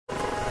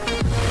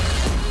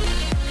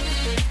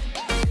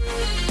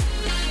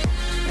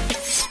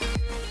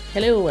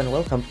Hello and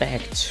welcome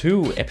back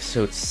to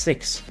episode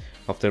 6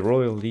 of the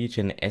Royal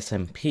Legion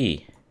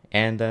SMP.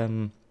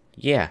 And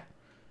yeah,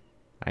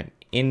 I'm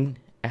in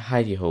a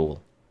hidey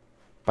hole.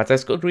 But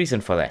there's good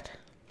reason for that.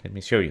 Let me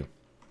show you.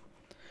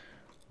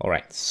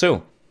 Alright,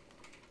 so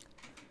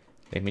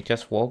let me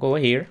just walk over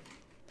here.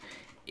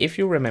 If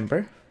you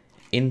remember,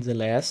 in the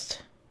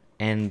last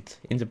and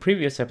in the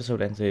previous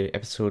episode and the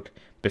episode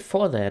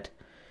before that,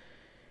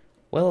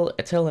 well,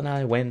 Attell and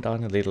I went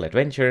on a little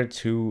adventure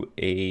to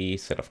a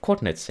set of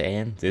coordinates,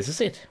 and this is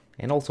it.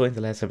 And also in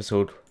the last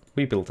episode,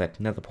 we built that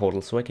nether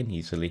portal so I can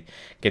easily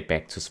get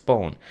back to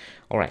spawn.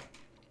 Alright,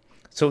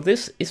 so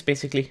this is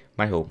basically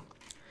my home.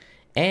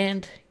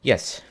 And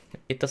yes,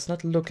 it does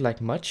not look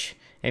like much,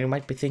 and you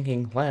might be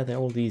thinking, why are there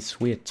all these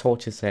weird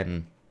torches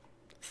and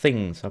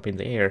things up in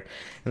the air?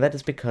 And that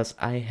is because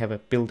I have a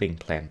building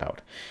planned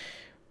out.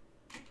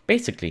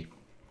 Basically,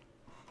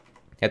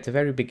 at the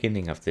very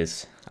beginning of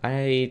this,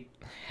 I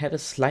had a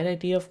slight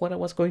idea of what I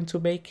was going to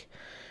make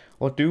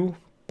or do,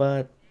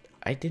 but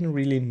I didn't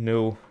really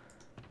know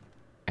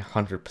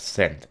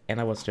 100%, and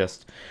I was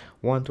just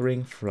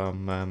wandering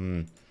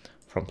from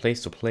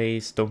place to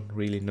place, don't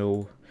really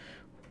know,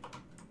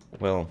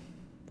 well,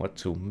 what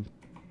to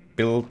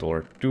build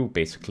or do,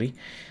 basically.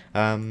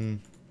 And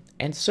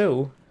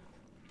so,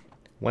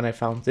 when I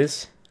found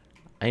this,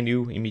 I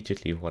knew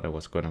immediately what I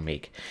was gonna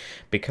make,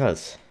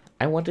 because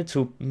I wanted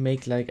to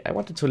make, like, I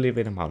wanted to live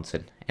in a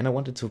mountain, and I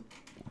wanted to,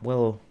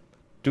 well,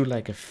 do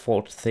like a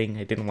fort thing.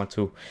 I didn't want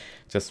to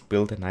just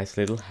build a nice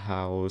little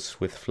house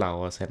with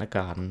flowers and a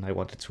garden. I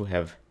wanted to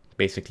have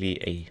basically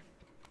a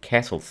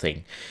castle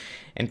thing.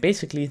 And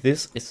basically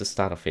this is the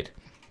start of it.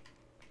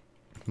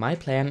 My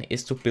plan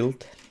is to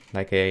build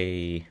like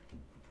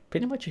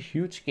pretty much a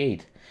huge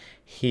gate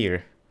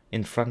here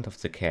in front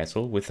of the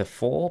castle with a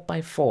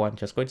 4x4, I'm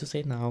just going to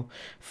say now,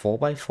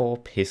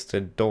 4x4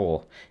 piston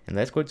door. And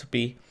that's going to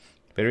be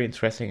very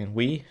interesting, and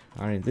we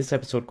are in this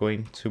episode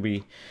going to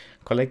be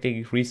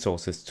collecting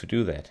resources to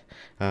do that.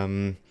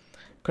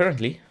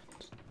 Currently,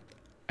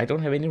 I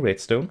don't have any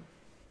redstone,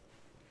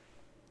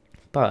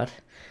 but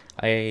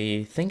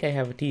I think I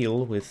have a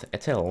deal with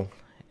Attell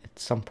at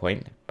some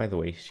point. By the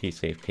way,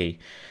 she's AFK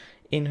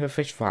in her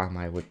fish farm,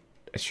 I would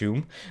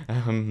assume.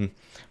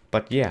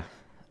 But yeah,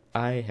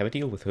 I have a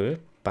deal with her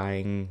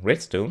buying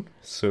redstone,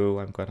 so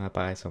I'm gonna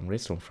buy some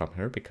redstone from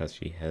her because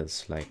she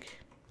has, like,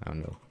 I don't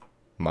know,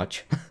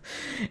 much.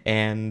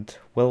 And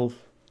well,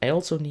 I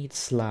also need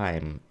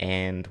slime,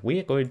 and we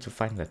are going to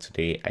find that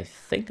today. I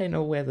think I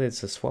know where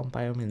there's a swamp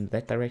biome in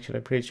that direction,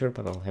 I'm pretty sure,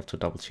 but I'll have to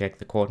double check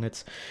the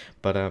coordinates.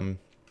 But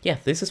yeah,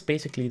 this is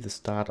basically the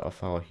start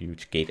of our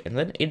huge gate, and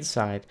then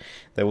inside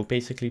there will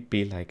basically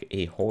be like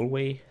a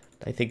hallway,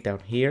 I think,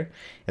 down here,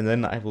 and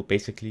then I will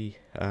basically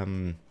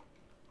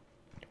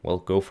well,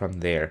 go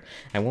from there.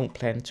 I won't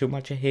plan too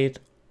much ahead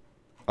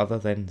other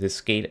than this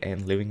gate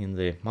and living in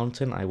the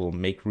mountain. I will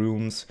make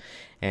rooms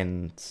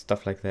and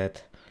stuff like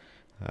that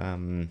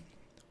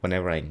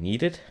whenever I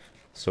need it.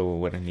 So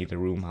when I need a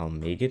room, I'll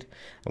make it.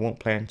 I won't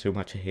plan too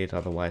much ahead,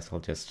 otherwise I'll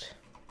just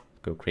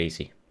go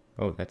crazy.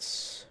 Oh,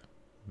 that's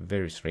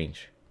very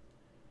strange.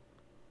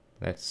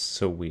 That's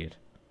so weird.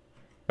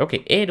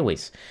 Okay,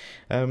 anyways,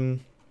 so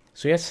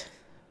yes,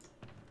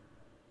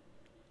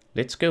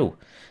 let's go.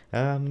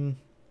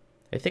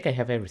 I think I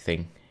have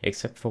everything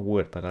except for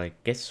wood, but I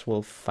guess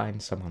we'll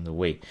find some on the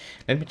way.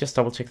 Let me just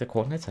double check the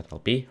coordinates and I'll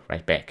be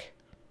right back.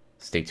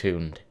 Stay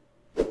tuned.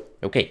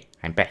 Okay,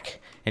 I'm back.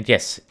 And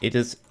yes, it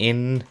is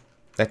in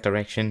that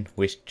direction,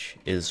 which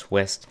is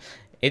west.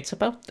 It's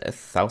about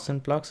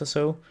 1,000 blocks or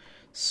so,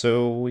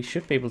 so we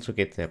should be able to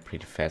get there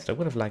pretty fast. I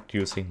would have liked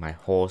using my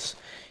horse.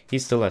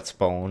 He's still at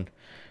spawn,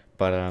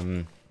 but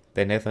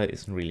the nether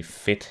isn't really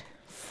fit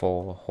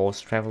for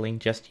horse traveling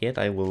just yet.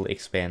 I will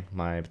expand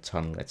my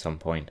tunnel at some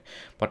point,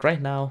 but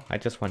right now I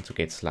just want to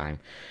get slime.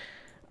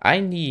 I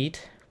need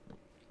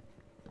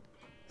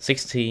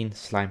 16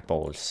 slime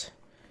balls,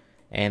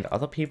 and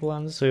other people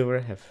on the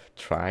server have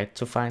tried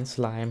to find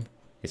slime,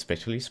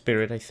 especially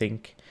Spirit. I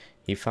think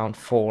he found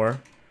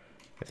 4.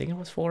 I think it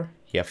was 4.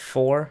 Yeah,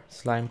 4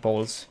 slime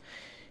balls.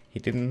 He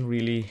didn't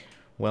really,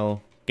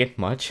 well, get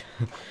much.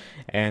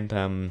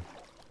 And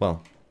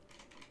well,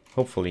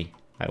 hopefully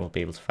I will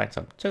be able to find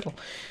some turtle.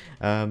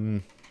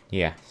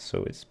 Yeah,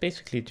 so it's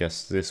basically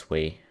just this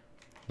way,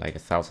 like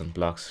 1,000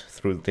 blocks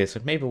through the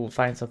desert. Maybe we'll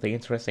find something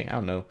interesting, I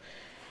don't know.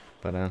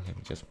 But let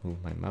me just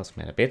move my mouse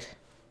mat a bit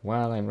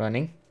while I'm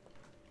running.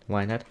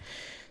 Why not?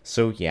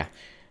 So yeah,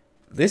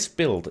 this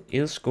build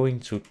is going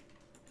to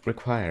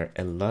require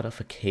a lot of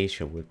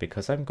acacia wood,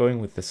 because I'm going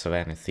with the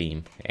savanna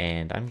theme,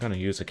 and I'm gonna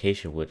use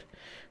acacia wood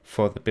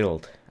for the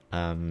build.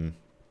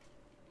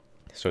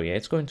 So yeah,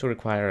 it's going to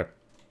require a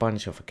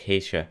bunch of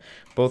acacia,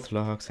 both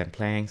logs and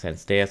planks and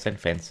stairs and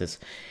fences.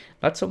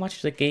 Not so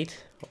much the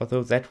gate,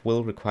 although that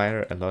will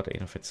require a lot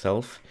in of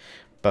itself,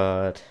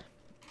 but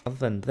other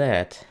than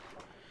that,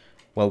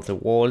 well, the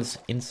walls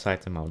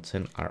inside the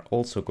mountain are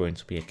also going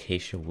to be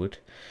acacia wood.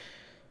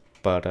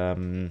 But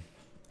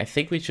I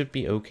think we should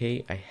be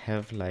okay. I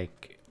have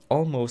like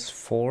almost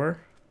 4,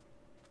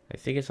 I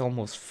think it's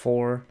almost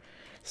 4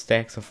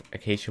 stacks of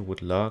acacia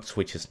wood logs,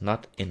 which is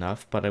not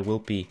enough, but I will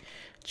be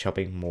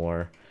chopping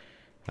more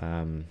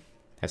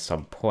at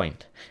some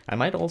point. I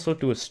might also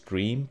do a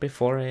stream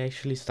before I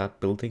actually start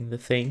building the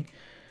thing,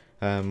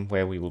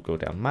 where we will go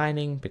down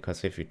mining,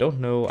 because if you don't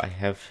know, I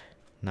have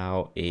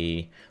now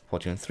a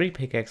Fortune 3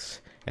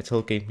 pickaxe.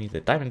 Atel gave me the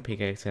diamond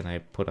pickaxe and I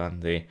put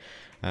on the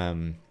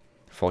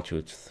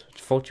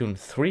Fortune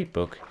 3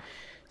 book,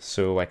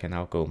 so I can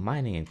now go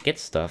mining and get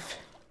stuff.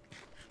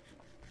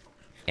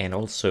 And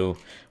also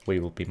we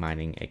will be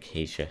mining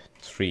acacia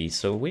trees,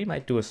 so we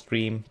might do a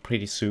stream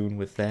pretty soon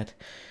with that.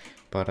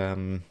 But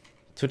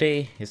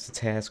today is the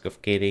task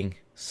of getting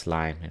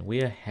slime, and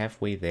we are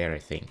halfway there, I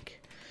think.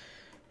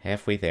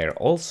 Halfway there.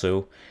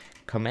 Also,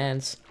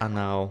 commands are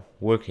now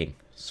working.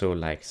 So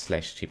like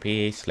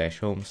 /tpa,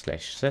 /home,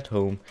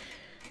 /set-home,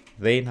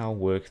 they now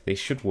work. They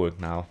should work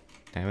now.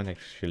 I haven't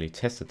actually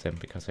tested them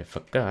because I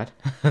forgot.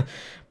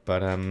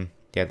 But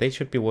yeah, they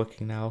should be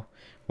working now,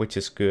 which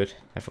is good.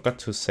 I forgot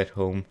to set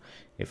home.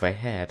 If I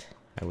had,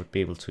 I would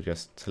be able to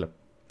just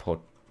teleport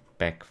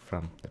back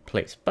from the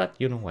place. But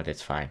you know what,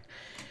 it's fine.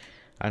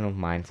 I don't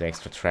mind the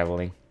extra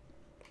traveling.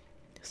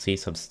 See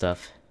some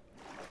stuff.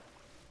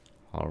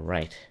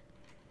 Alright.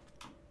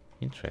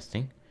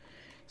 Interesting.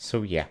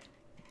 So yeah,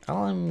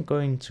 I'm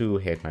going to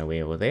head my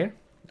way over there.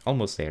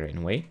 Almost there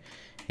anyway.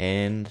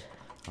 And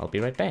I'll be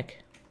right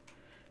back.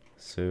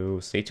 So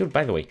stay tuned.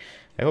 By the way,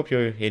 I hope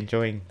you're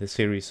enjoying the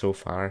series so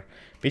far.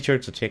 Be sure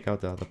to check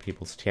out the other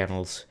people's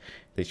channels.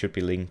 They should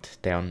be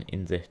linked down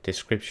in the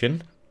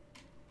description.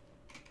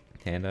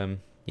 And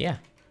yeah,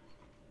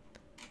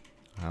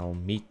 I'll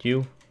meet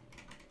you.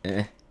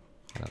 A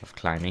lot of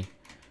climbing.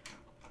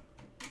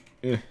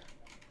 It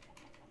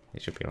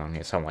should be around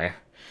here somewhere.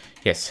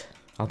 Yes,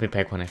 I'll be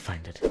back when I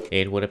find it.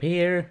 It would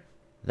appear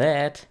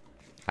that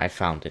I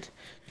found it.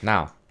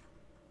 Now,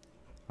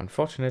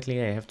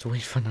 unfortunately, I have to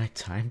wait for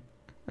nighttime.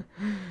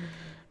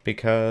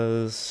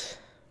 Because...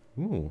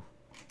 Ooh.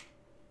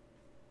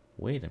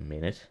 Wait a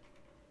minute.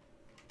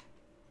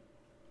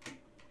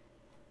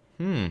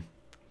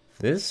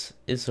 This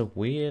is a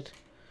weird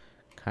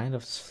kind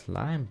of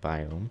slime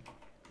biome.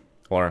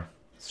 Or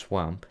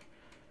swamp.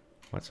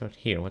 What's out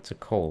here? What's it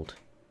called?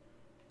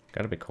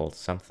 Gotta be called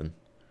something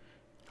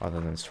other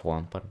than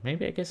swamp, but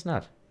maybe I guess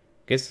not.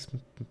 Guess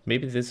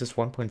maybe this is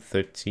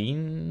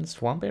 1.13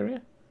 swamp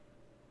area?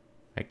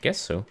 I guess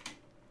so.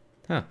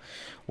 Huh.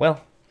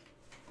 Well,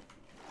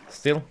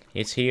 still,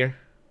 it's here,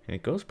 and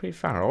it goes pretty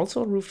far.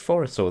 Also, roofed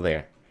forest over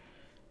there.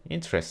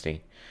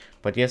 Interesting.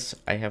 But yes,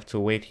 I have to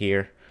wait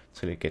here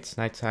till it gets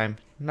nighttime.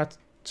 Not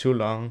too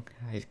long.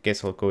 I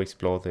guess I'll go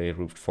explore the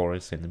roofed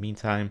forest in the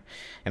meantime.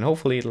 And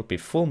hopefully it'll be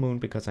full moon,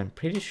 because I'm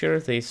pretty sure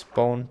they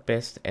spawn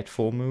best at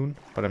full moon.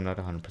 But I'm not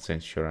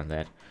 100% sure on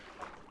that.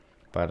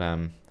 But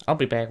I'll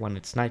be back when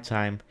it's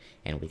nighttime,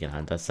 and we can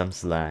hunt us some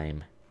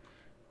slime.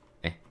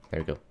 There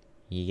we go.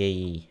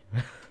 Yay.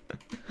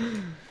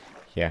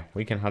 Yeah,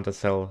 we can hunt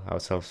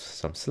ourselves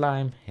some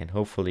slime, and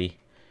hopefully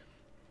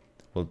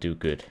we'll do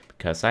good,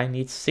 because I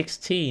need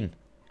 16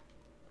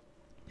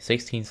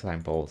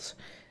 slime balls,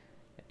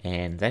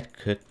 and that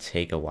could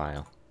take a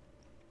while.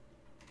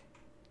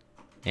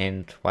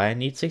 And why I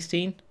need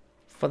 16?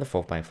 For the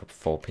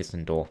 4x4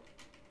 piston door.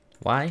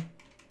 Why?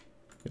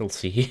 You'll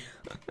see.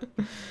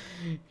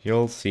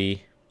 You'll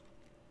see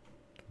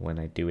when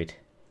I do it.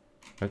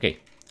 Okay,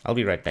 I'll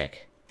be right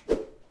back.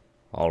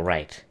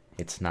 Alright,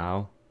 it's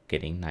now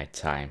getting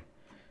nighttime.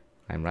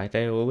 I'm right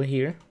there over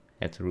here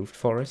at the roofed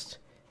forest,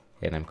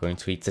 and I'm going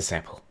to eat this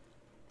apple.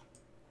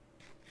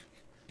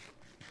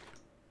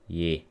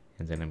 Yeah,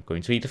 and then I'm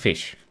going to eat the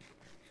fish.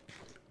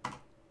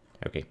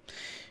 Okay,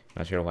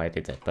 not sure why I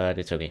did that, but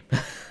it's okay.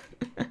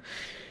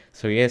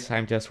 So yes,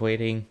 I'm just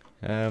waiting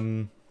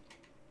for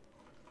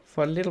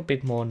a little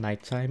bit more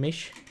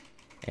nighttime-ish,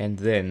 and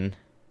then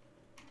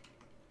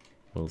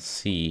we'll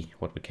see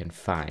what we can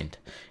find.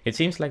 It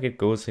seems like it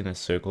goes in a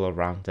circle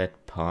around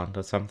that pond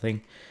or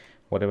something,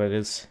 whatever it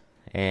is,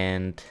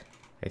 and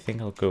I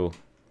think I'll go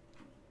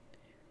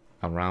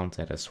around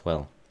that as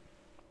well.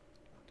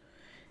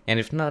 And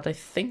if not, I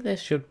think there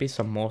should be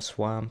some more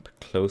swamp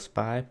close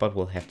by, but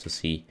we'll have to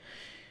see.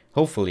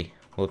 Hopefully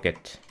we'll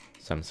get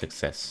some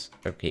success.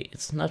 Okay,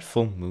 it's not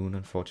full moon,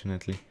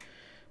 unfortunately,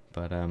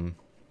 but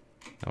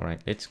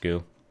alright, let's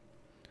go.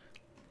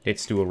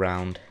 Let's do a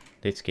round.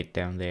 Let's get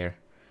down there.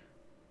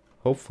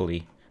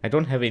 Hopefully. I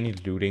don't have any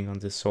looting on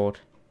this sword.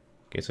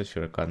 Guess I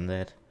should have gotten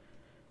that.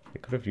 I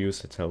could have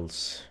used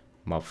Atel's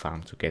mob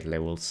farm to get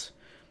levels.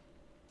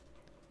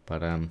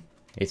 But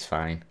it's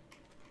fine.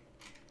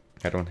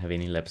 I don't have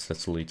any lapis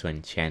lazuli to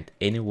enchant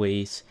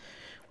anyways,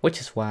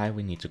 which is why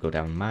we need to go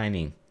down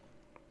mining.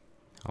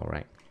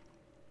 Alright.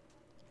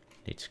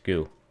 Let's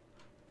go.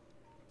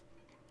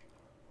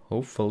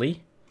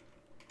 Hopefully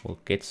we'll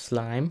get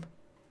slime,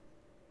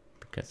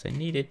 because I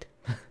need it.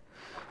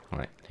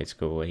 Alright, let's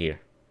go over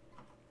here.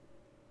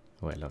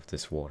 Oh, I love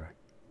this water.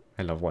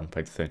 I love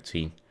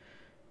 1.13.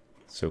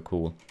 So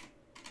cool.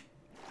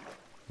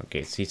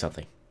 Okay, see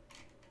something.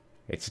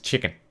 It's a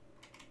chicken.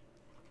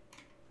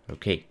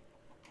 Okay.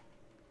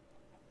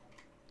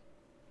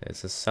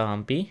 There's a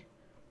zombie.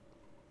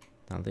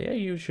 Now they are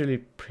usually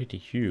pretty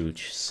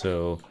huge,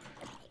 so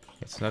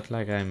it's not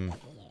like I'm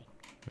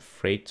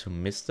afraid to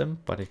miss them,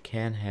 but it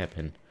can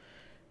happen.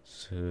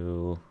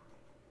 So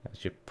I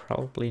should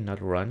probably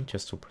not run,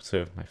 just to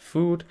preserve my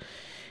food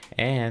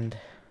and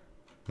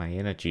my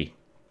energy.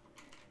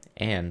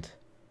 And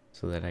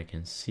so that I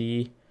can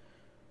see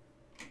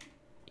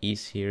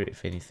easier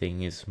if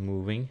anything is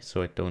moving,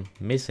 so I don't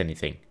miss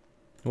anything.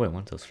 Oh, I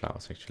want those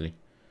flowers actually.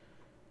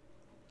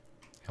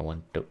 I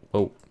want the...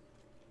 Whoa.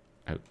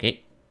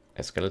 Okay.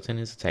 A skeleton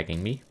is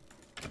attacking me.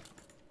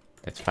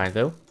 That's fine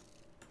though.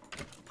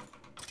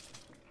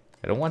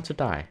 I don't want to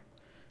die.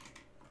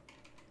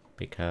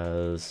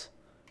 Because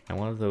I'm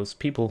one of those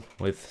people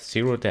with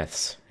 0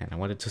 deaths. And I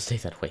want it to stay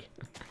that way.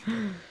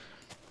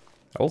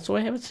 Also,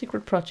 I have a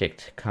secret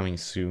project coming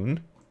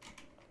soon.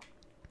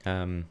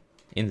 In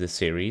the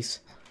series.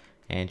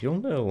 And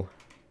you'll know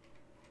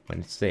when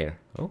it's there.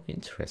 Oh,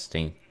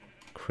 interesting.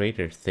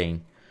 Crater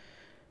thing.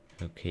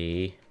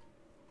 Okay.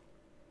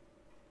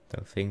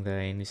 Don't think there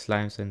are any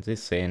slimes in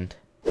this end.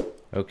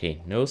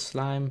 Okay, no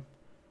slime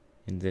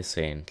in this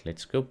end.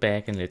 Let's go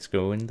back and let's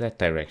go in that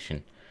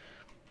direction.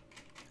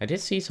 I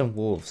did see some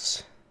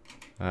wolves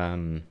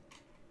on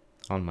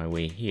my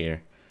way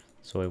here.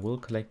 So I will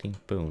collecting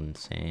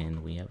bones.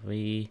 And we have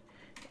a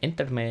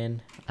Enderman.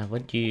 I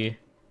want you.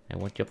 I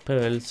want your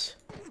pearls.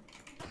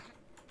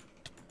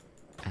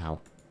 Ow.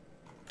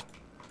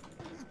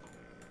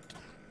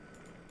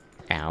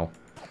 Ow.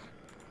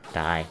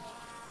 Die.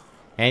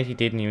 And he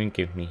didn't even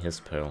give me his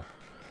pearl.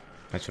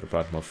 I should have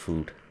brought more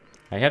food.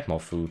 I had more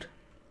food,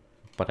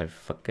 but I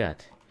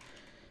forgot.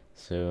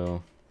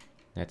 So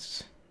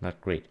that's not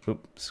great.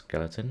 Oop,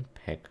 skeleton.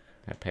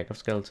 A pack of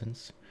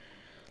skeletons.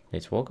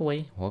 Let's walk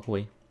away, walk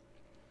away.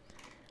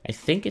 I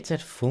think it's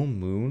at full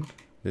moon.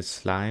 The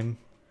slime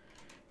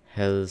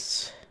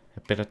has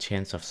a better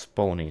chance of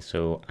spawning,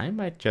 so I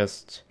might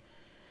just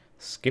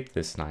skip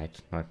this night.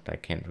 Not, I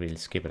can't really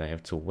skip it, I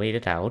have to wait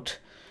it out.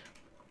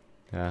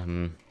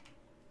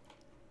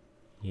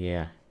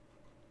 Yeah.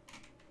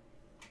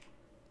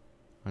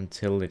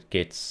 Until it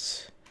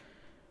gets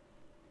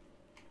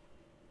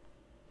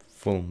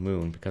full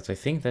moon, because I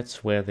think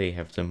that's where they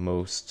have the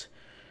most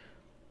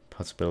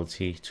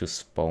possibility to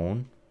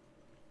spawn.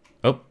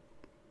 Oh!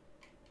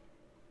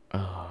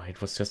 Oh,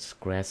 it was just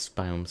grass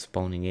biome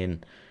spawning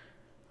in.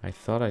 I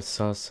thought I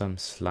saw some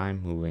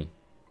slime moving.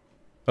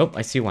 Oh,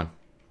 I see one.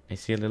 I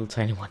see a little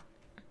tiny one.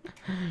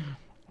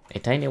 A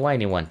tiny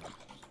whiny one.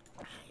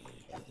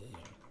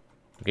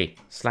 Okay,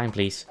 slime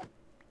please.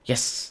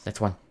 Yes,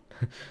 that's one.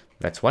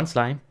 That's one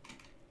slime.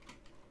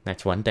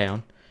 That's one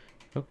down.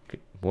 Okay.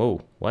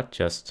 Whoa, what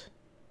just?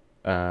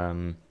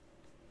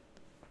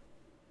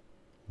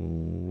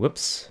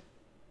 Whoops.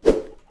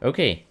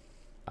 Okay.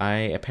 I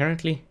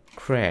apparently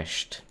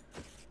crashed.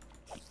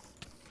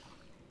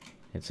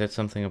 It said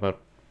something about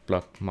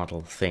block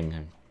model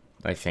thing,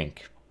 I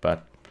think.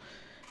 But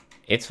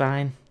it's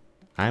fine.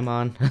 I'm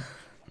on.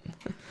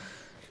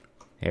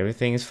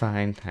 Everything is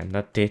fine. I'm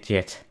not dead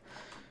yet.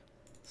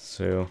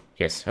 So,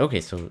 yes.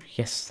 Okay, so,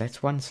 yes,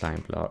 that's one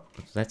slime block.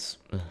 That's...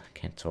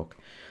 can't talk.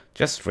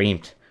 Just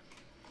streamed.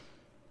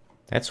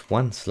 That's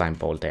one slime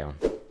ball down.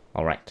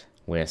 Alright,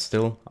 we're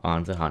still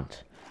on the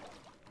hunt.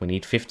 We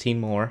need 15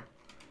 more.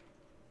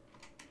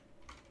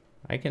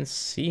 I can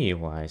see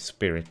why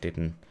Spirit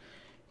didn't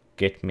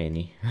get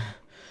many.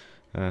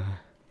 Not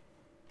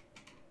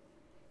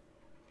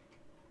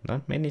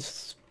many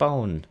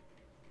spawn,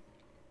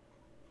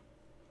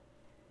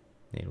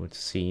 it would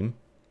seem.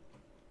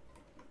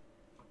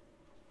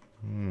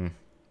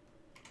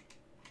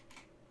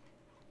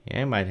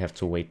 Yeah, I might have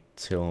to wait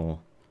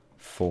till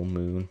full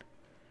moon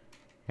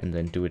and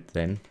then do it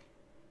then.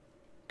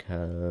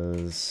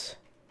 'Cause...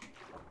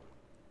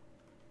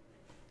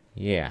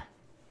 yeah.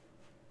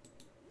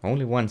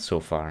 Only one so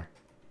far.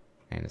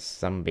 And a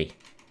zombie.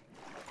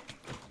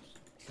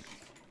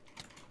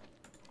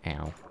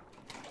 Ow.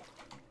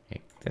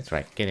 Hey, that's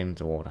right, get in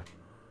the water.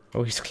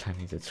 Oh, he's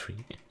climbing the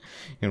tree.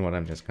 You know what,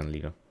 I'm just gonna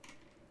leave him.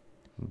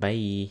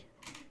 Bye.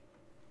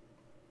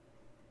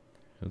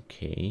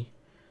 Okay.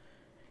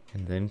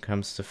 And then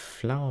comes the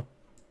flower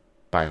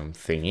biome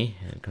thingy.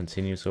 And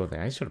continues over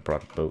there. I should have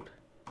brought a boat.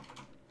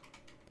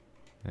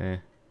 I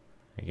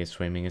guess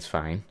swimming is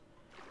fine.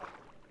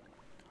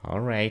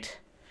 Alright.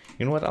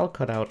 You know what, I'll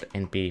cut out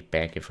and be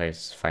back if I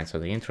find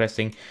something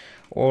interesting.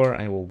 Or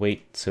I will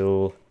wait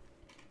till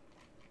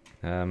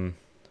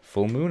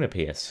full moon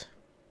appears.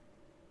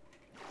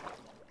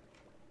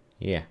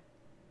 Yeah.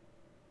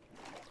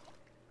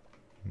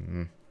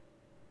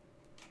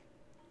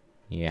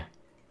 Yeah.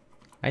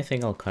 I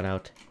think I'll cut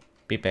out,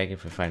 be back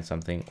if I find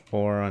something,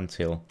 or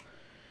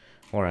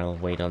I'll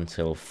wait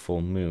until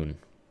full moon.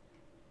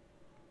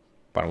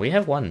 But we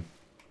have one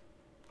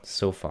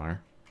so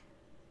far.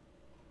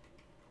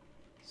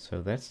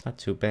 So that's not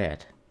too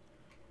bad.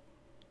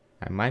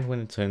 I might,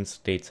 when it turns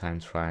daytime,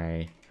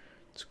 try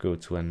to go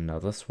to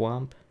another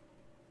swamp.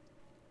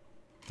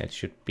 That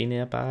should be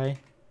nearby,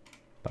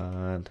 but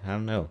I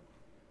don't know.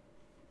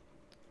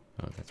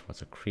 Oh, that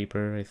was a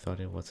creeper. I thought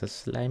it was a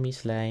slimy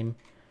slime.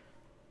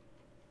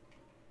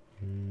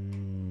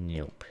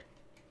 Nope.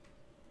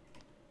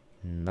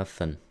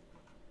 Nothing.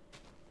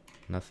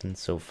 Nothing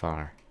so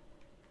far.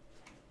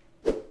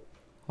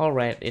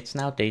 Alright, it's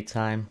now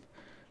daytime.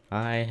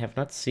 I have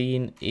not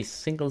seen a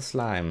single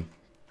slime,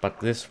 but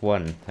this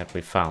one that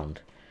we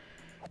found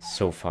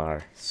so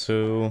far.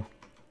 So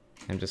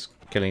I'm just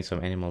killing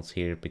some animals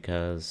here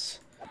because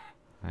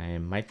I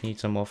might need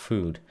some more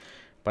food.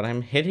 But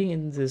I'm heading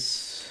in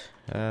this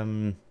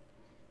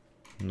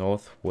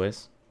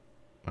northwest.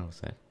 What was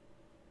that?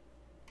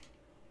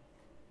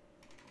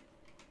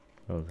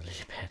 Oh, the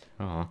lily pad.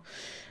 Oh,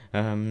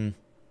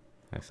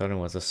 I thought it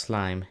was a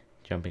slime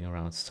jumping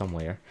around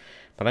somewhere.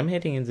 But I'm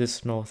heading in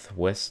this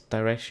northwest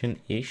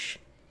direction-ish,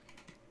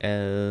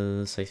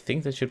 as I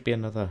think there should be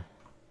another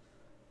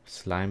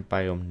slime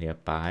biome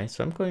nearby.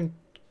 So I'm going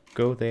to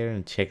go there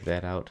and check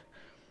that out.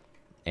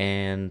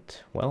 And,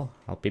 well,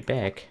 I'll be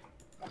back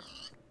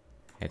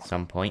at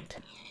some point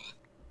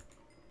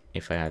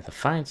if I either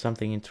find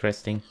something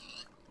interesting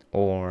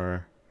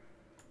or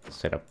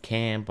set up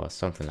camp or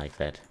something like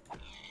that.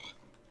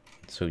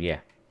 So yeah,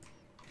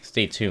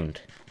 stay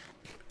tuned.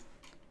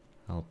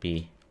 I'll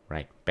be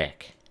right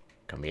back.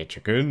 Come here,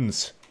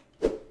 chickens.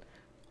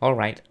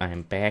 Alright,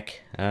 I'm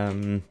back.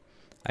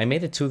 I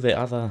made it to the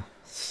other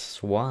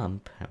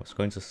swamp. I was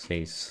going to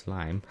say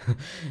slime.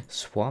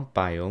 Swamp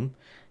biome.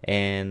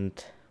 And,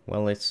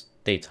 well, it's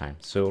daytime.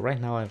 So right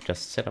now I've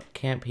just set up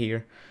camp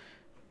here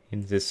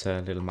in this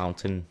little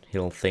mountain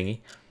hill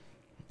thingy.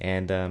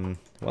 And,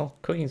 well,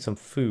 cooking some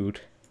food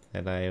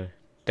that I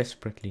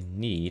desperately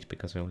need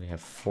because I only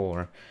have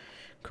 4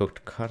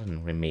 cooked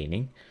cotton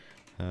remaining.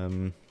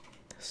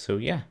 So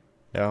yeah,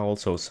 there are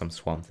also some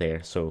swamp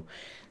there, so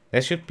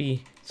there should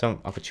be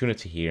some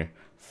opportunity here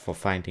for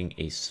finding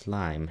a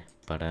slime,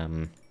 but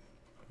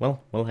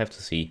well, we'll have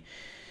to see.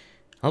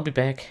 I'll be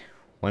back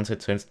once it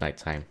turns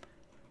nighttime.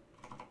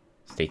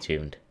 Stay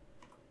tuned.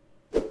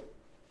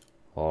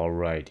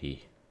 Alrighty,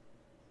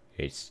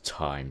 it's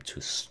time to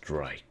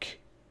strike.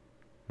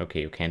 Okay,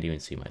 you can't even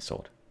see my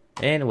sword.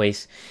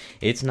 Anyways,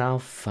 it's now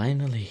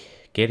finally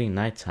getting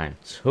nighttime.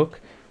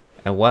 Took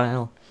a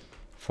while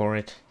for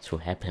it to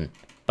happen,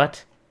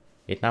 but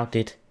it now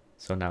did.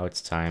 So now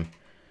it's time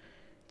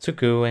to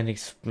go and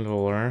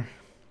explore.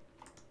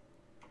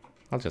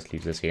 I'll just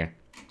leave this here.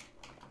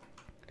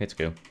 Let's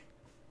go.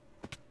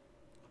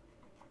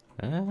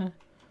 Could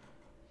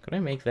I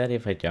make that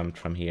if I jumped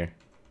from here?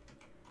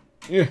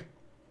 Yeah.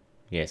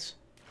 Yes.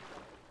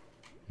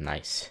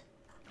 Nice.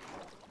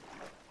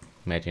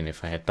 Imagine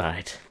if I had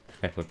died.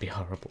 That would be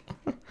horrible.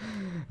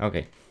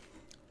 Okay.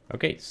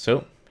 Okay,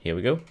 so here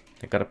we go.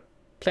 I got a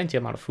plenty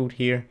amount of food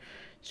here.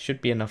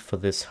 Should be enough for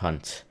this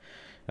hunt.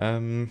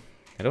 I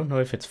don't know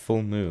if it's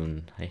full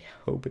moon. I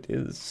hope it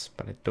is,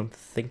 but I don't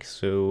think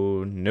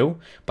so. No,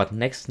 but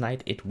next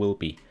night it will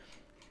be.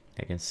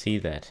 I can see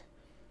that.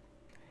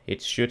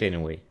 It should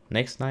anyway.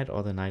 Next night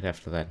or the night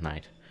after that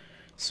night.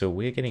 So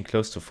we're getting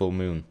close to full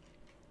moon.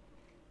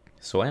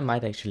 So I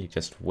might actually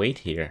just wait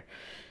here.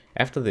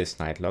 After this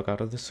night, log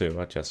out of the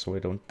server just so I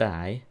don't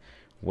die.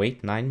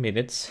 Wait 9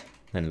 minutes,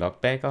 then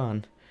log back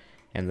on.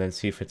 And then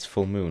see if it's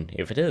full moon.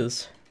 If it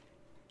is,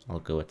 I'll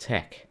go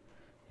attack.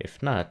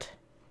 If not,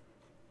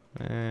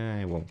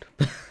 I won't.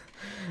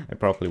 I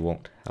probably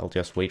won't. I'll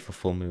just wait for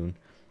full moon.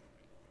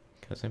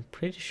 Because I'm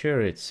pretty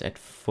sure it's at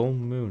full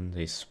moon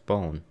they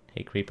spawn.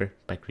 Hey creeper,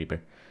 bye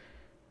creeper.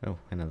 Oh,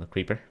 another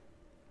creeper.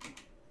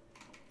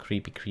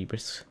 Creepy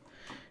creepers.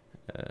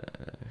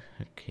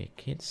 Okay,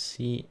 can't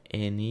see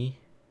any.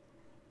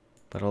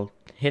 But I'll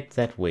head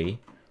that way.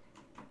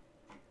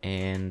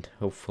 And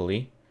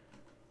hopefully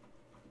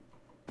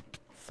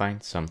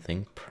find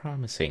something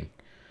promising.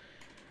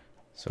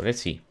 So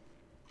let's see.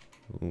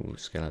 Ooh,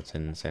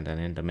 skeletons and an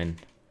enderman.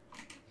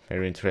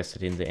 Very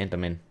interested in the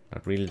enderman,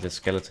 not really the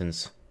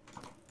skeletons.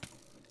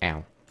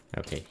 Ow.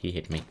 Okay, he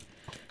hit me.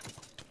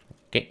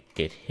 Okay,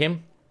 get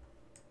him.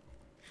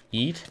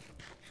 Eat.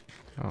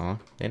 Oh,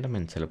 the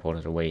enderman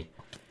teleported away.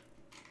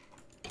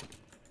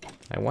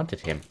 I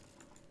wanted him.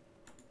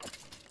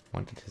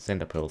 Wanted his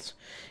ender pearls.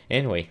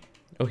 Anyway.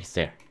 Oh, he's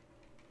there.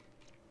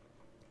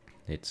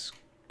 Let's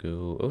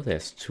go. Oh,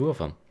 there's 2 of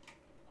them.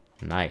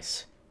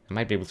 Nice. I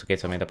might be able to get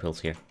some ender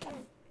pearls here.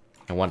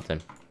 I want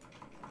them.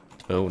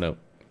 Oh no.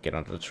 Get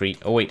under the tree.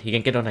 Oh wait, he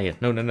can get under here.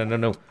 No, no, no, no,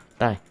 no.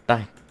 Die,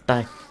 die,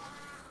 die.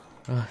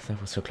 Oh,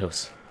 that was so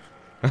close.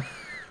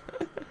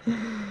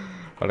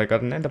 But I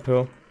got an ender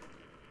pearl.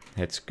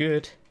 That's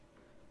good.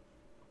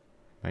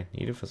 I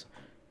need it for...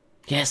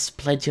 Yes,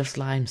 plenty of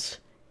slimes.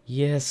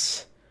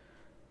 Yes.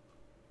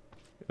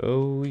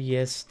 Oh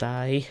yes,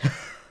 die.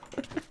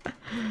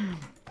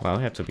 Well,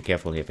 I have to be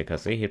careful here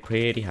because they hit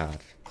pretty hard.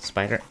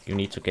 Spider, you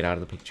need to get out of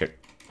the picture.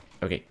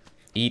 Okay,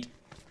 eat.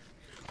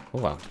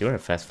 Oh wow, you're a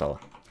fast fella.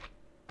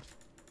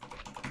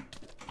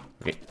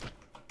 Okay,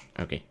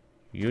 okay.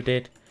 You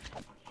did.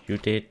 You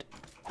did.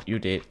 You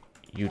did.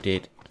 You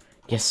did.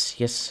 Yes,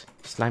 yes.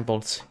 Slime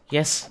balls.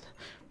 Yes.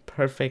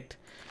 Perfect.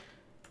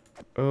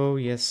 Oh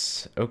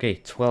yes. Okay,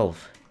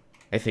 12.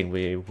 I think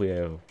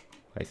we're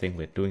I think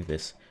we're doing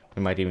this.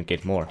 We might even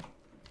get more.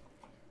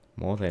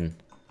 More than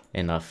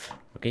enough.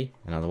 Okay,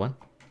 another one.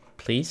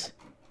 Please.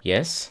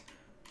 Yes.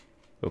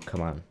 Oh,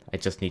 come on. I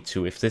just need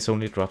 2. If this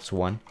only drops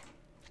 1,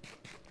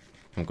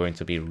 I'm going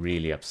to be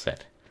really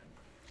upset.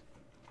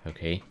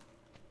 Okay.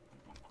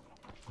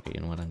 Okay,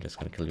 you know what? I'm just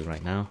gonna kill you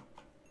right now.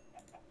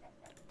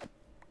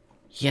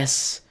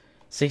 Yes!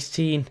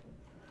 16!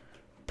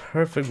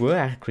 Perfect.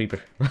 Whoa,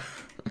 creeper.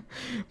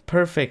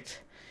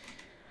 Perfect.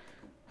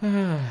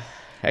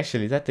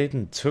 Actually, that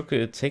didn't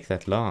take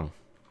that long.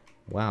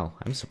 Wow,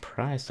 I'm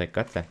surprised I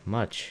got that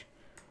much.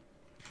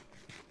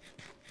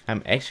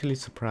 I'm actually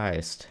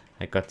surprised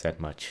I got that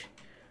much.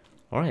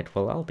 Alright,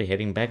 well, I'll be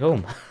heading back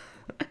home.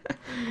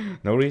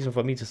 No reason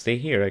for me to stay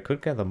here. I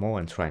could gather more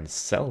and try and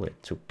sell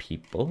it to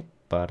people,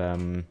 but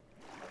I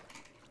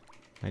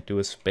do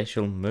a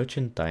special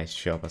merchandise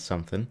shop or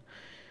something.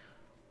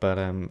 But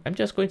I'm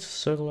just going to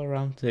circle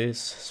around this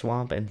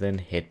swamp and then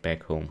head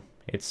back home.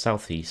 It's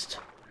southeast,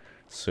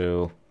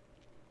 so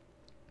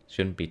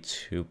shouldn't be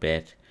too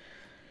bad.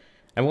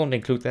 I won't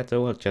include that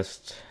though. I'll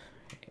just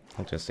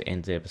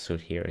end the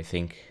episode here, I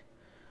think.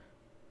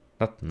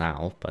 Not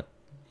now, but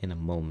in a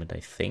moment, I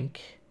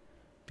think,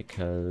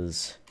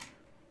 because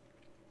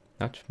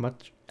not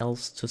much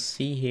else to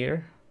see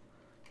here.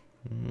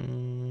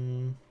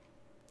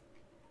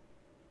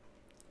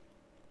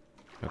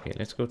 Okay,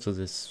 let's go to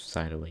this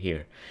side over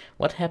here.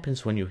 What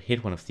happens when you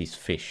hit one of these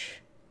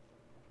fish?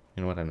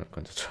 You know what? I'm not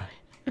going to try.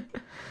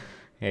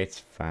 It's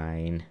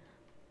fine.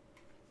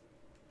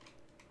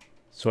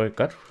 So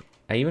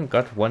I even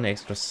got 1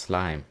 extra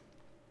slime.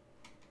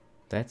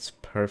 That's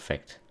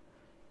perfect.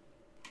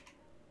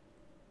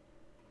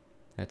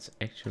 That's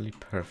actually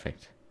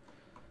perfect.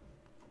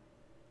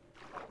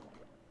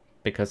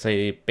 Because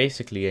I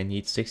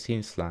need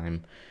 16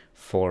 slime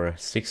for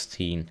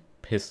 16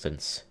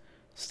 pistons.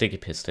 Sticky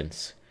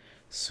pistons.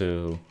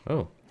 So,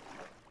 oh.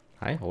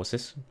 Hi,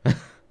 horses.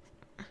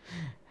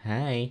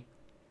 Hi.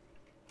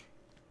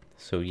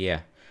 So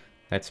yeah,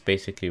 that's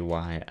basically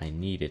why I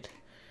need it.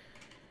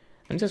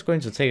 I'm just going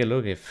to take a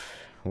look if,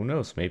 who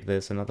knows, maybe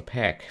there's another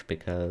pack,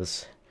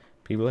 because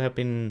people have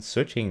been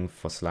searching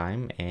for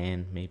slime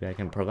and maybe I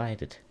can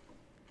provide it.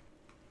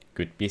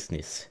 Good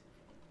business.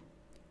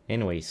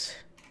 Anyways,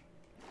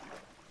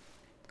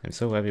 I'm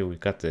so happy we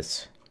got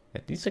this.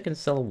 At least I can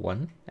sell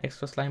 1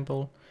 extra slime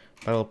bowl,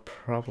 but I'll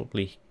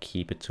probably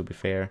keep it, to be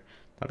fair.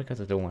 Not because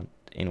I don't want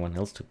anyone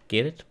else to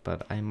get it,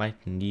 but I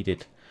might need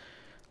it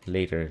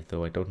later,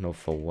 though I don't know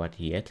for what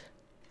yet.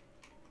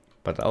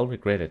 But I'll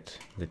regret it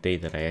the day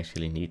that I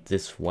actually need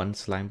this 1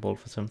 slime ball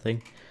for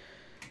something.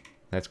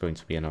 That's going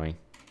to be annoying.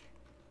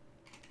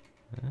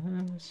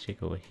 Let's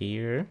check over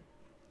here.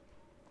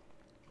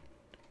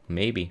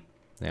 Maybe.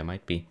 There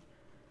might be.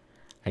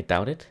 I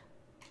doubt it.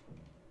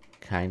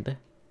 Kinda.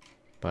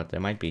 But there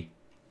might be.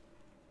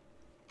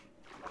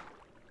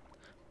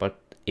 But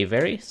a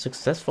very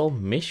successful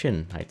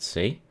mission, I'd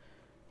say.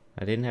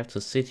 I didn't have to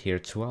sit here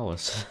 2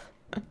 hours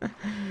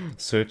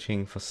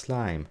searching for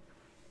slime.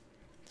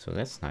 So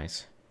that's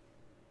nice.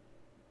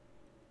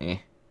 Eh.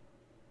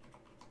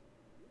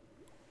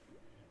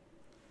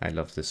 I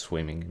love this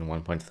swimming in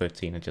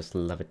 1.13. I just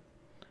love it.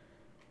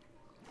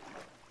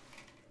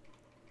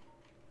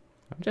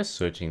 I'm just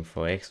searching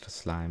for extra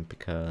slime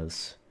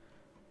because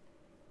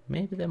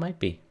maybe there might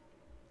be.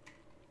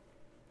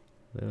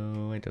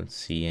 Though I don't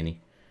see any.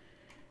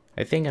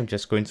 I think I'm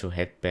just going to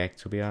head back,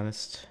 to be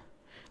honest.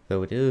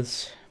 Though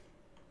it's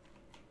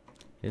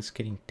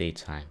getting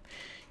daytime.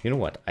 You know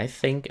what? I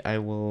think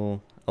I'll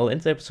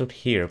end the episode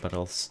here, but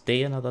I'll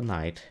stay another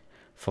night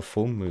for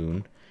full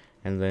moon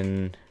and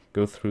then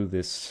go through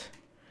this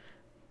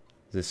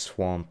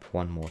swamp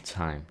one more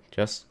time,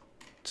 just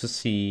to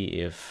see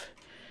if,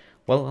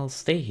 well, I'll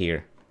stay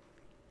here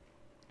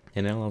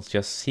and then I'll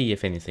just see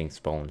if anything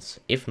spawns.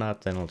 If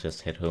not, then I'll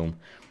just head home.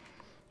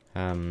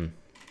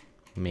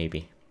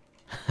 Maybe.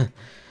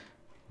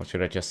 Or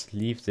should I just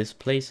leave this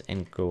place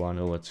and go on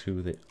over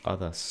to the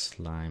other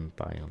slime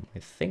biome? I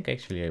think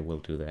actually I will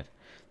do that.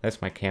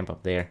 That's my camp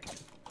up there.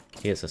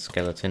 Here's a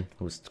skeleton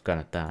who's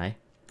gonna die.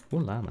 Ooh,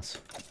 llamas.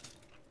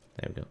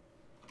 There we go.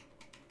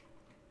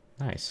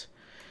 Nice.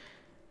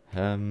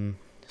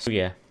 So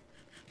yeah.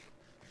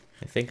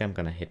 I think I'm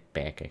gonna head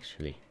back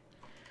actually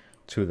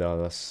to the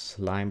other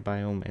slime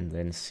biome and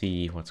then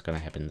see what's gonna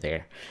happen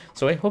there.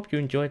 So I hope you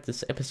enjoyed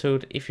this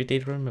episode. If you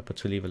did, remember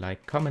to leave a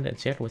like, comment and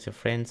share it with your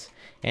friends.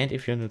 And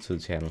if you're new to the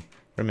channel,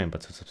 remember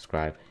to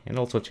subscribe and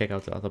also check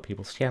out the other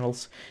people's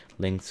channels.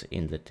 Links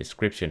in the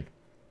description.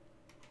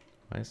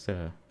 Why is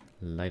the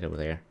light over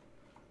there?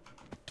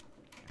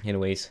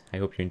 Anyways, I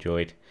hope you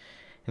enjoyed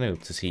and I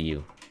hope to see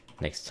you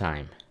next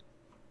time.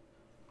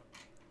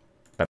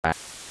 Bye bye.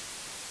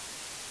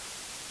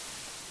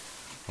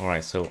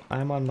 Alright, so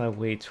I'm on my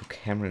way to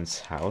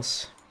Cameron's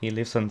house. He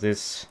lives on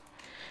this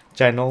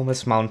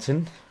ginormous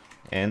mountain.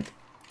 And,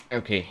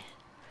 okay.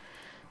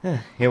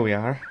 Here we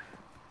are.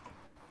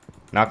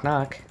 Knock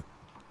knock.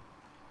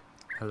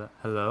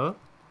 Hello?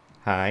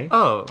 Hi.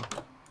 Oh.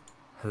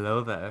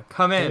 Hello there.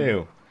 Come in.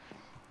 Hello.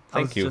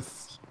 Thank you. I was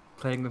just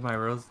playing with my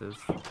roses.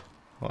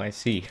 Oh, I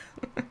see.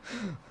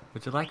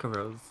 Would you like a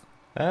rose?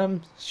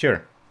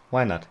 Sure.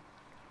 Why not?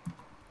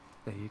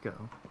 There you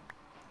go.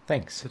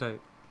 Thanks. Did I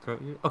throw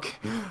you? Okay.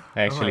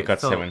 I actually Alright,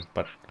 got so 7,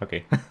 but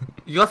okay.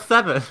 you got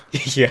 7.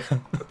 Yeah.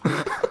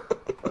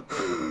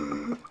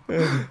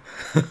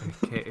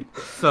 Okay.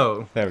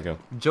 So, There we go.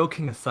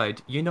 joking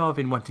aside, you know I've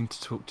been wanting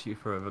to talk to you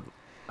for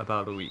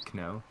about a week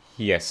now.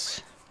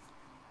 Yes.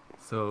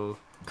 So,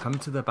 come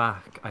to the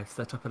back. I've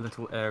set up a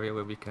little area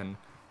where we can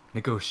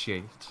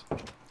negotiate.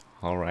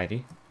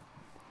 Alrighty.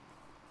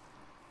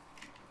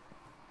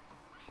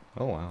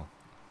 Oh, wow.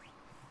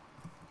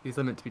 These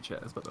are meant to be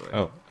chairs, by the way.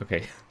 Oh,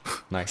 okay.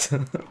 Nice.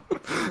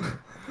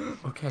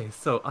 Okay,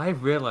 so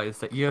I've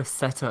realized that you have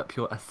set up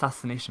your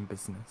assassination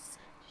business.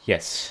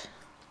 Yes.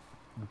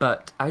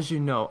 But, as you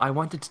know, I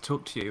wanted to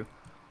talk to you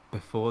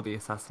before the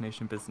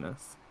assassination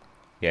business.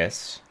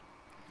 Yes.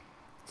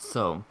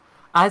 So,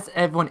 as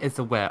everyone is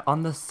aware,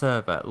 on the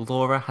server,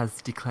 Laura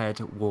has declared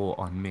war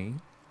on me.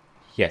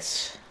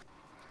 Yes.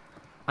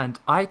 And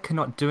I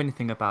cannot do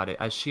anything about it,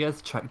 as she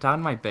has tracked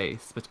down my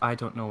base, but I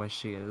don't know where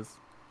she is.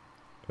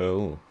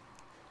 Oh.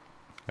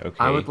 Okay.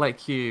 I would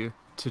like you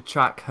to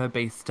track her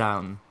base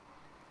down.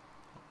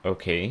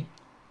 Okay.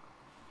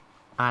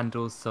 And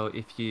also,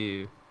 if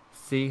you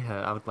see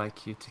her, I would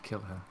like you to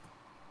kill her.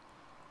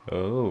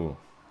 Oh.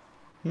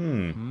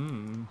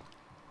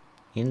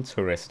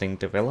 Interesting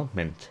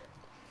development.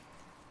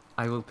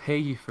 I will pay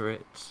you for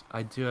it.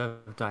 I do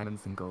have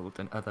diamonds and gold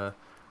and other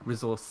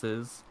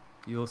resources.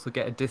 You also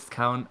get a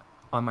discount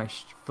on my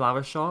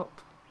flower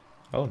shop.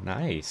 Oh,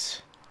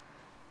 nice.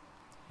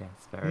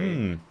 Yes,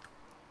 very.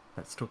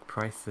 Let's talk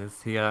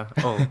prices here.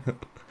 Oh,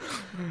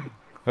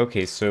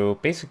 Okay, so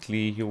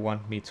basically you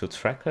want me to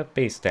track her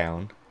base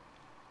down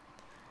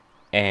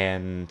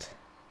and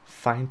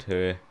find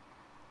her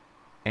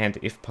and,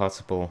 if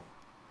possible,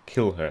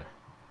 kill her.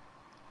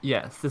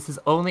 yes, this is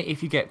only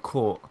if you get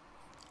caught.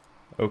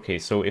 Okay,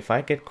 so if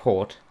I get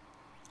caught,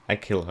 I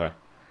kill her.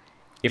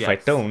 If I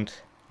Yes.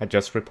 don't, I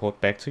just report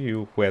back to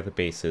you where the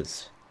base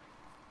is.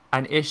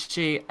 And if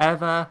she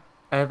ever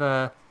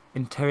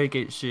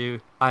interrogates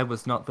you, I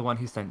was not the one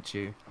who sent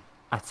you.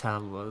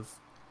 Atal was.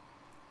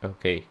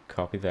 Okay,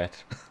 copy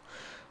that.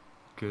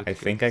 Good. I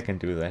think I can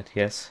do that,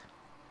 yes.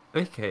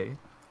 Okay.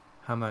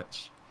 How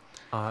much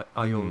are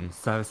your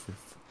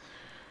services?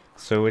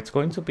 So it's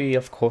going to be,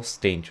 of course,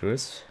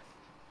 dangerous,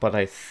 but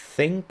I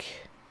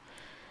think...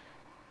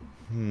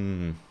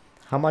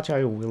 How much are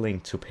you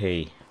willing to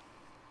pay?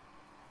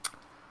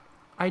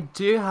 I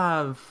do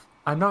have...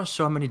 I'm not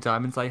sure how many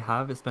diamonds I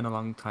have. It's been a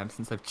long time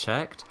since I've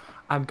checked.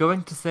 I'm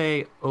going to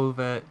say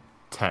over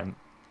 10.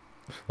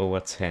 Over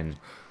 10.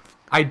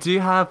 I do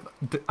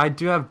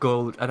have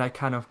gold, and I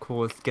can of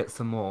course get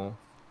some more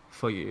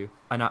for you,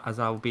 and as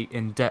I'll be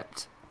in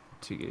debt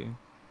to you.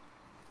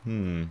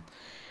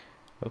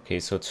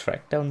 Okay, so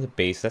track down the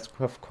base. That's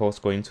of course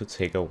going to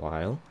take a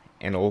while,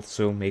 and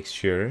also make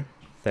sure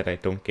that I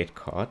don't get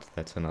caught.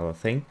 That's another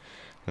thing,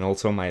 and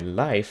also my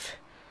life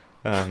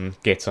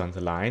gets on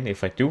the line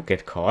if I do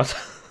get caught.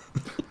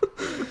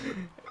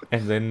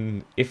 And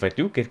then if I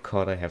do get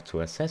caught, I have to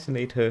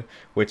assassinate her,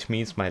 which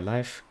means my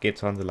life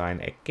gets on the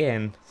line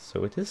again.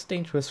 So it is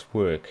dangerous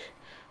work,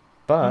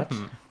 but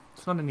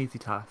It's not an easy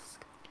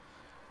task.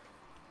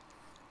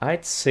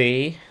 I'd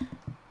say,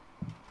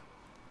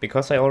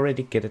 because I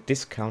already get a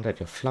discount at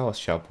your flower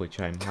shop,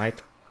 which I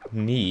might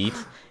need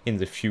in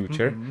the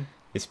future,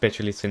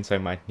 especially since I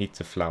might need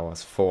the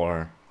flowers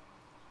for,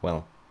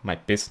 well, my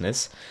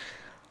business.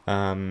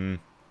 Well,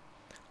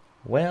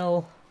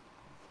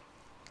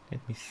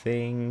 let me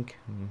think.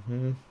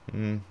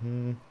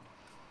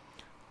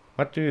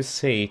 What do you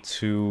say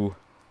to...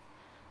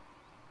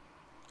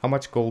 How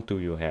much gold do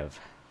you have?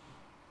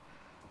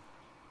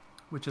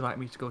 Would you like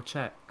me to go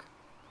check?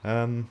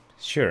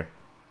 Sure.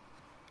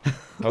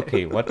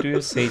 Okay, what do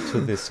you say to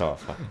this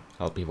offer?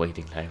 I'll be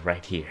waiting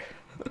right here.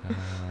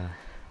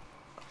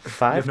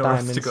 5 nowhere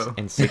else to diamonds go.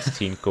 and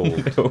 16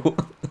 gold.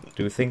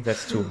 Do you think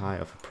that's too high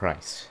of a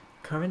price?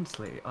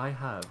 Currently, I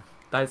have.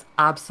 That is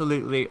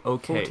absolutely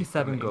okay.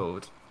 47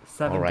 gold,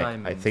 7 Alright,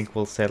 diamonds. I think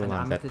we'll settle an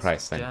on that amethyst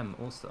price then. gem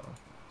also.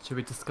 Should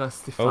we discuss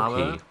the flower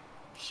Okay.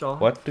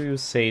 shop? What do you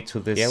say to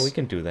this? Yeah, we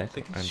can do that.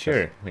 I'm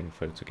Sure. just waiting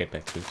for you to get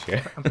back to the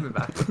chair. I'm coming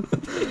back.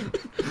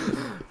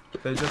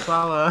 There's your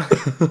flower.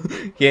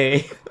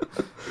 Yay!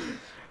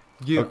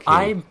 Okay.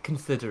 I'm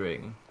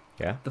considering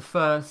Yeah? the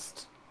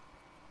first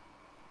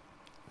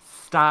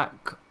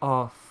stack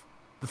of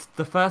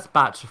the first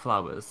batch of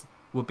flowers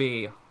will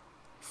be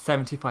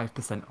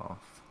 75%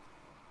 off.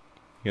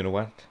 You know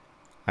what?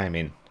 I'm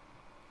in.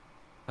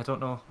 I don't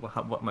know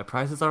what my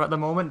prices are at the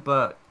moment,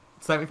 but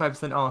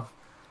 75% off.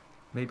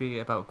 Maybe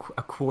about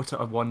a quarter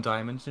of 1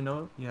 diamond, you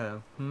know? Yeah.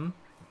 You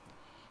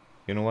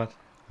know what?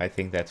 I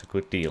think that's a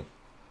good deal.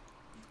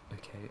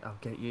 Okay, I'll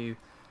get you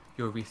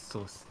your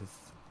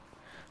resources.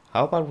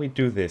 How about we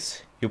do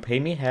this? You pay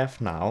me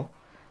half now,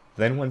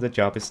 then when the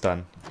job is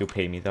done, you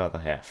pay me the other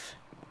half.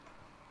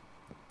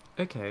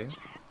 Okay.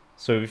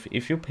 So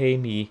if you pay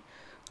me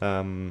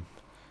 3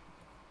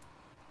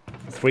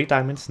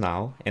 diamonds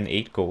now and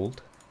 8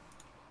 gold,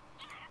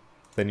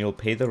 then you'll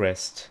pay the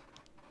rest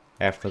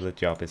after the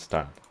job is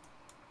done.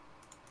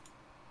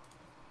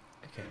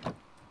 Okay.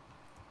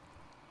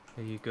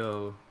 There you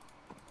go.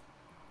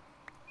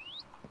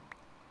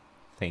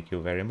 Thank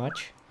you very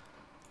much.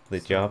 The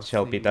So job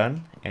shall be see.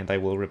 done, and I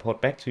will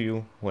report back to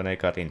you when I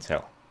got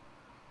intel.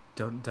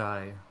 Don't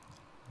die.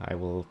 I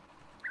will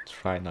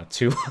try not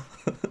to.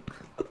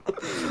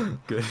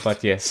 Good.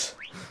 But yes,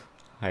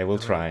 I will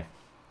Alright. try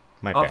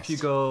my Off best. you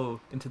go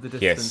into the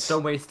distance. Yes.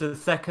 Don't waste a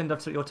second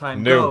of your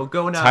time. No,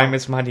 Go now. time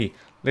is money.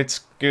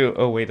 Let's go.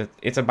 Oh wait,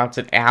 it's about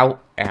to. Ow,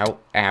 ow,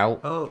 ow.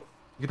 Oh,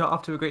 you're not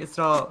off to a great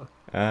start.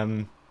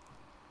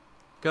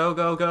 Go,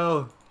 go,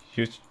 go.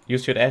 You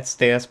should add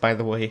stairs, by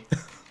the way.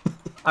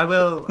 I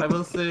will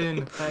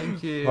soon.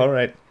 Thank you. All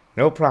right,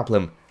 no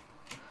problem.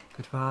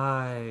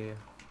 Goodbye.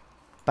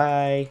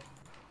 Bye.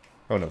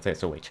 Oh no,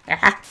 there's a witch.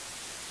 Ah!